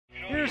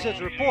Here's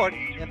his report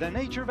into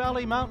Nature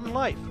Valley Mountain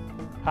Life.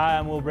 Hi,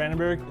 I'm Will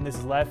Brandenburg, and this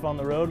is Life on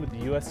the Road with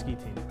the U.S. Ski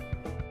Team.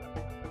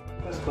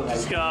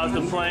 Just got off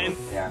the plane.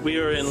 We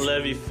are in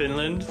Levi,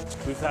 Finland.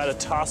 We've had a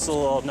tussle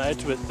all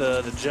night with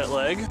the jet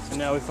lag, and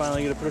now we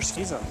finally get to put our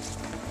skis on.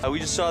 We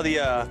just saw the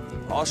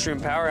Austrian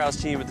powerhouse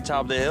team at the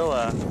top of the hill.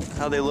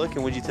 How they look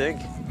and what'd you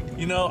think?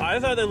 You know, I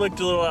thought they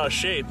looked a little out of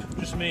shape.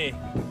 Just me.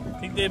 I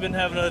think they've been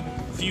having a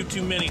few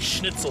too many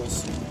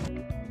schnitzels.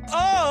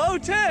 Oh,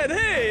 Ted!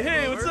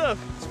 Hey, what's up?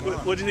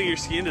 What'd you think of your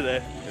skiing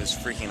today? It was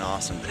freaking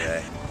awesome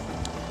today.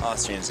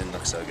 Austrians didn't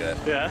look so good.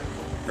 Yeah?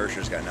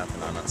 Hirscher's got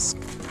nothing on us.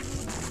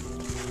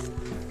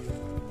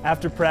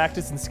 After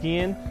practice and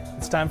skiing,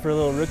 it's time for a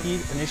little rookie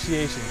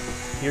initiation.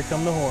 Here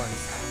come the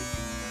horns.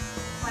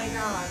 Oh my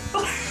god.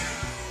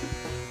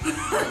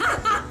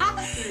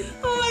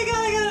 Oh my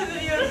god, I got a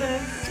video of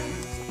this.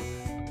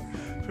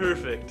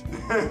 Perfect.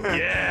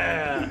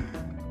 Yeah!